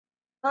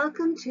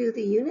Welcome to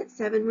the Unit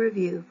 7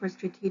 review for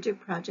Strategic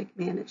Project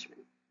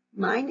Management.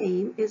 My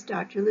name is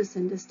Dr.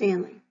 Lucinda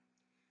Stanley.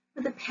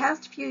 For the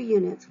past few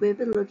units, we've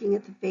been looking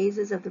at the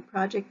phases of the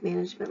project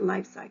management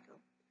lifecycle.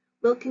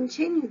 We'll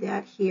continue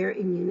that here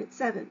in Unit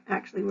 7.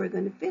 Actually, we're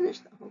going to finish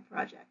the whole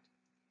project.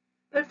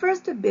 But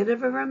first, a bit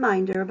of a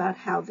reminder about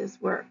how this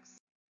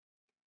works.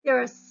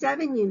 There are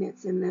 7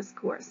 units in this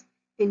course.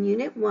 In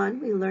Unit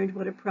 1, we learned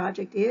what a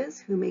project is,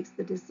 who makes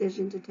the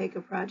decision to take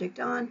a project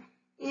on,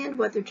 and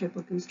what the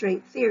triple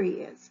constraint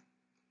theory is.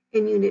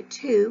 In Unit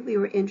 2, we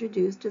were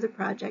introduced to the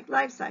project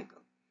lifecycle.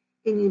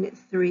 In Unit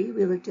 3,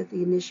 we looked at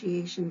the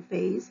initiation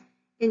phase.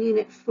 In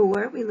Unit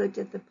 4, we looked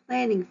at the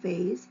planning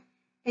phase.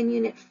 In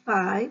Unit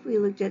 5, we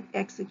looked at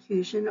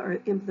execution or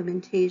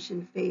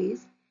implementation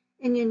phase.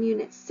 And in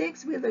Unit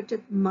 6, we looked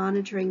at the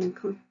monitoring and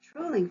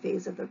controlling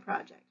phase of the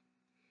project.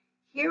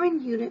 Here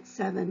in Unit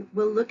 7,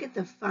 we'll look at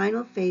the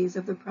final phase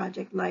of the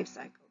project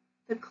lifecycle,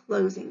 the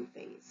closing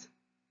phase.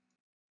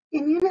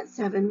 In Unit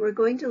 7, we're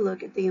going to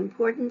look at the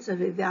importance of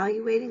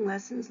evaluating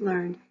lessons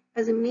learned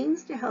as a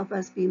means to help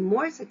us be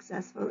more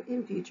successful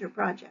in future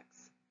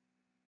projects.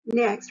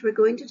 Next, we're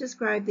going to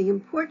describe the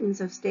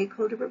importance of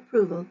stakeholder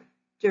approval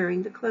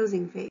during the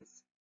closing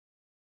phase.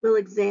 We'll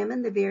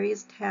examine the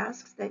various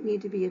tasks that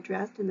need to be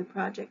addressed in the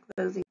project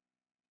closing,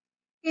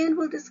 and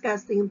we'll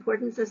discuss the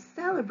importance of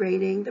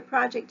celebrating the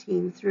project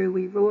team through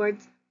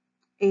rewards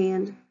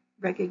and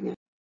recognition.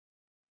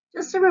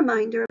 Just a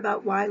reminder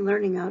about why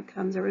learning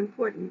outcomes are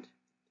important.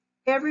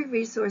 Every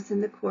resource in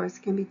the course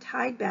can be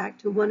tied back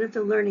to one of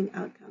the learning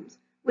outcomes,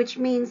 which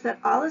means that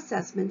all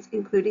assessments,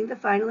 including the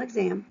final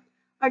exam,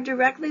 are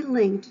directly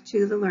linked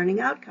to the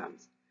learning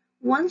outcomes.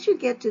 Once you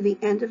get to the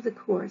end of the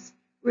course,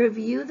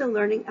 review the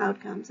learning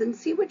outcomes and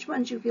see which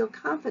ones you feel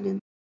confident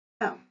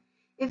about.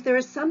 If there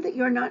is some that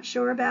you're not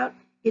sure about,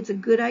 it's a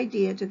good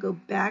idea to go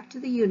back to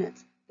the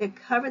units that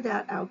cover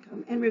that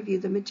outcome and review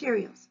the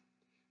materials.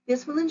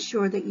 This will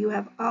ensure that you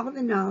have all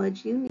the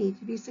knowledge you need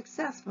to be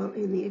successful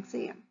in the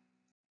exam.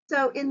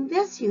 So in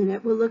this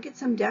unit, we'll look at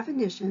some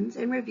definitions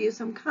and review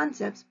some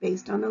concepts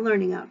based on the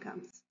learning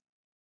outcomes.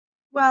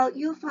 While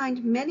you'll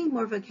find many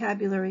more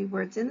vocabulary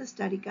words in the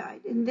study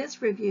guide, in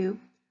this review,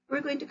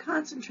 we're going to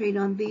concentrate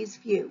on these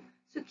few,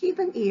 so keep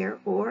an ear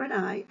or an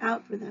eye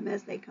out for them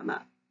as they come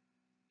up.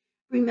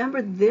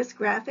 Remember this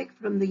graphic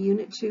from the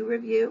Unit 2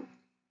 review?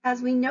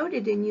 As we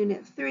noted in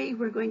Unit 3,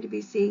 we're going to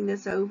be seeing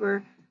this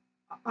over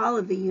all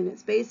of the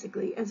units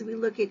basically as we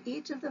look at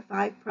each of the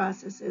 5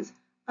 processes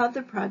of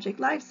the project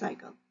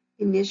lifecycle: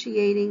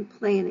 initiating,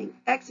 planning,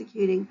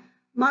 executing,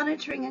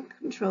 monitoring and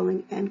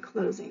controlling, and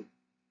closing.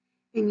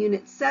 In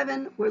Unit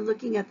 7, we're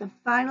looking at the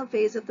final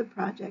phase of the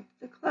project,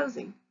 the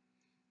closing.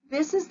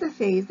 This is the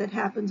phase that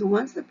happens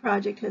once the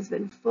project has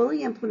been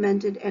fully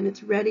implemented and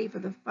it's ready for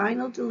the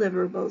final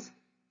deliverables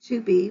to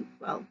be,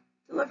 well,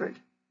 delivered.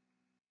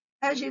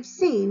 As you've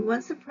seen,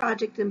 once the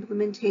project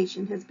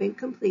implementation has been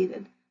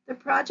completed, the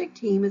project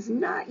team is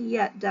not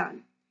yet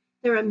done.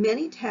 There are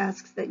many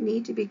tasks that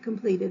need to be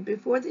completed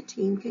before the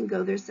team can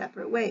go their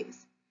separate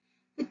ways.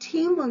 The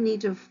team will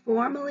need to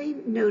formally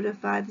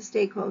notify the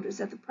stakeholders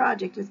that the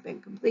project has been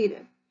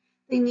completed.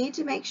 They need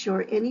to make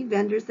sure any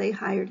vendors they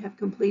hired have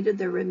completed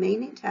their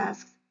remaining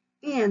tasks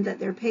and that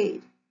they're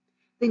paid.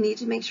 They need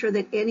to make sure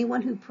that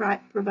anyone who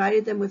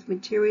provided them with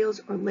materials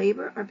or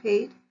labor are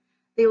paid.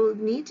 They will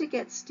need to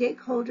get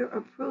stakeholder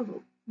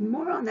approval.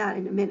 More on that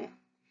in a minute.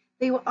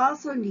 They will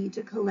also need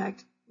to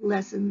collect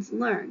lessons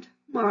learned.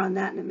 More on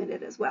that in a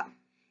minute as well.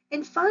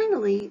 And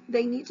finally,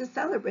 they need to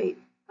celebrate.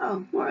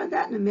 Oh, more on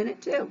that in a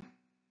minute too.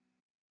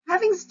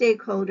 Having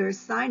stakeholders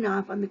sign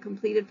off on the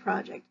completed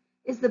project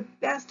is the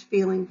best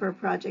feeling for a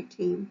project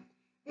team.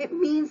 It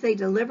means they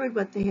delivered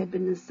what they had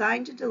been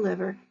assigned to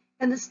deliver,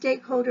 and the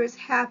stakeholder is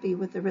happy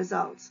with the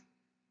results,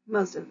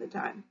 most of the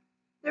time.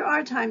 There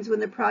are times when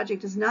the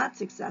project is not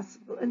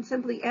successful and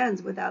simply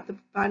ends without the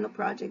final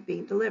project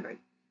being delivered.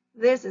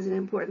 This is an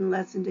important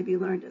lesson to be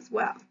learned as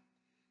well.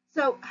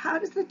 So how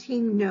does the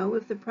team know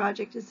if the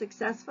project is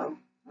successful?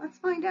 Let's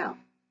find out.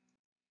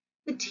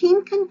 The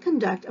team can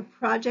conduct a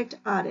project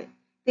audit.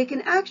 They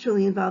can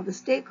actually involve the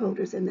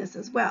stakeholders in this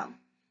as well.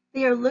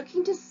 They are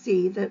looking to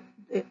see that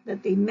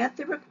they met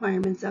the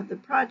requirements of the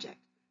project,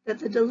 that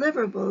the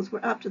deliverables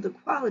were up to the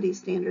quality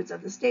standards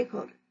of the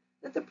stakeholder,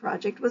 that the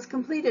project was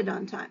completed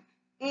on time,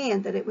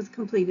 and that it was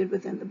completed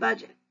within the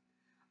budget.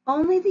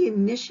 Only the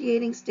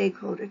initiating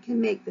stakeholder can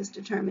make this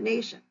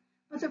determination,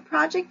 but the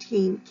project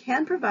team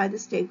can provide the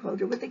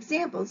stakeholder with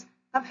examples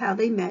of how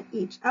they met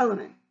each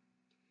element.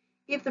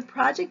 If the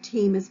project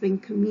team has been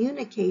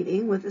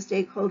communicating with the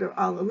stakeholder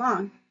all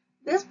along,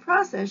 this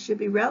process should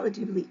be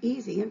relatively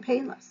easy and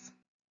painless.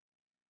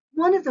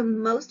 One of the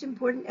most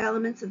important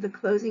elements of the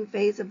closing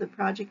phase of the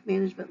project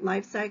management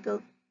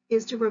lifecycle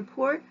is to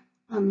report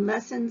on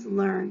lessons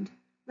learned.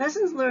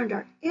 Lessons learned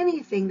are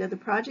anything that the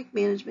project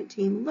management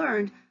team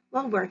learned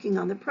while working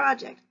on the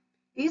project.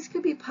 These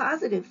could be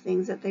positive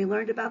things that they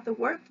learned about the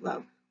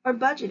workflow or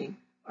budgeting,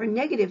 or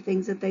negative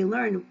things that they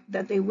learned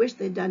that they wish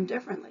they'd done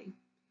differently.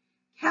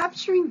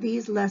 Capturing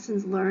these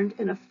lessons learned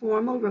in a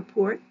formal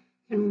report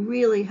can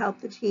really help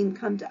the team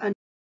come to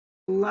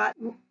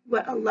understand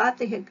what a lot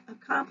they had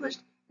accomplished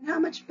and how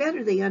much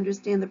better they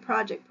understand the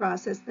project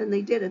process than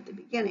they did at the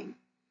beginning.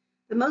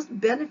 The most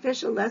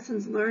beneficial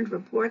lessons learned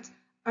reports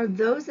are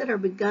those that are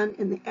begun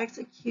in the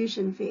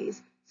execution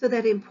phase so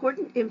that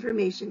important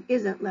information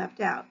isn't left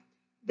out.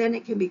 Then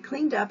it can be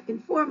cleaned up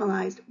and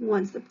formalized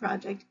once the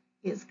project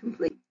is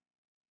complete.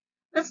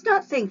 Let's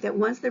not think that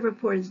once the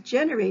report is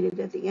generated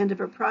at the end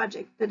of a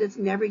project that it's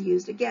never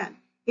used again.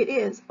 It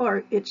is,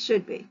 or it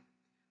should be.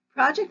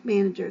 Project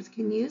managers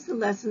can use the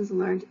lessons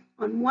learned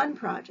on one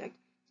project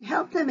to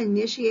help them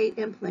initiate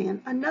and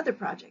plan another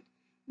project,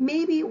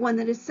 maybe one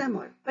that is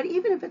similar, but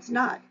even if it's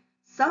not,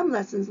 some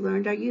lessons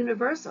learned are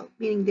universal,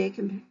 meaning they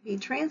can be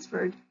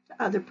transferred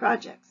to other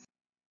projects.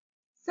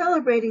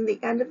 Celebrating the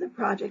end of the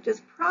project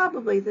is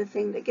probably the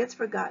thing that gets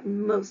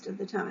forgotten most of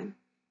the time.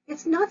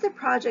 It's not that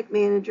project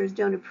managers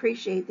don't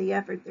appreciate the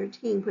effort their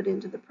team put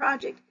into the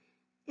project.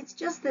 It's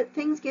just that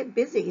things get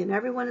busy and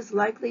everyone is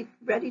likely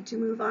ready to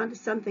move on to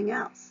something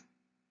else.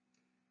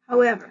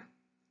 However,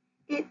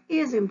 it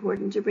is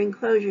important to bring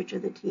closure to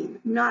the team,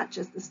 not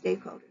just the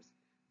stakeholders.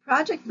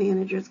 Project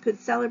managers could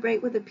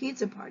celebrate with a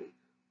pizza party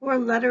or a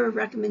letter of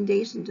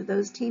recommendation to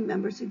those team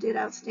members who did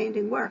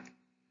outstanding work.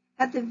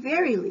 At the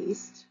very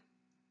least,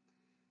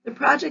 the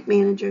project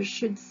manager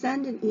should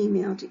send an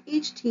email to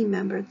each team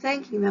member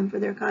thanking them for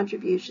their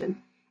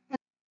contribution. And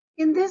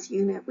in this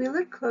unit, we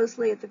look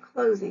closely at the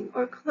closing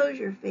or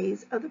closure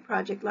phase of the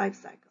project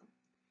lifecycle.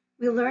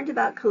 We learned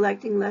about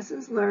collecting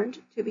lessons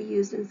learned to be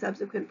used in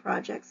subsequent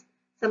projects,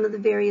 some of the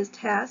various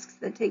tasks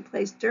that take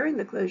place during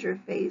the closure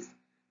phase,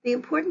 the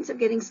importance of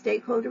getting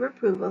stakeholder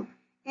approval,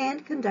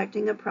 and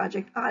conducting a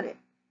project audit.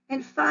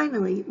 And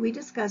finally, we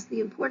discussed the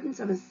importance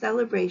of a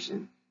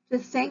celebration to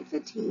thank the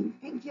team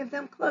and give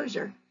them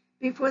closure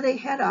before they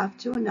head off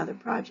to another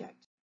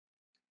project.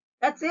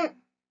 That's it.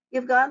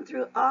 You've gone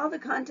through all the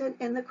content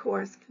in the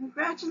course.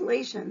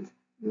 Congratulations.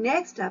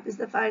 Next up is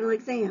the final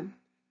exam.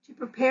 To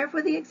prepare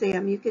for the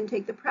exam, you can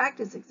take the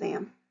practice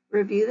exam,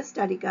 review the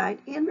study guide,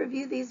 and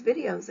review these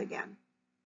videos again.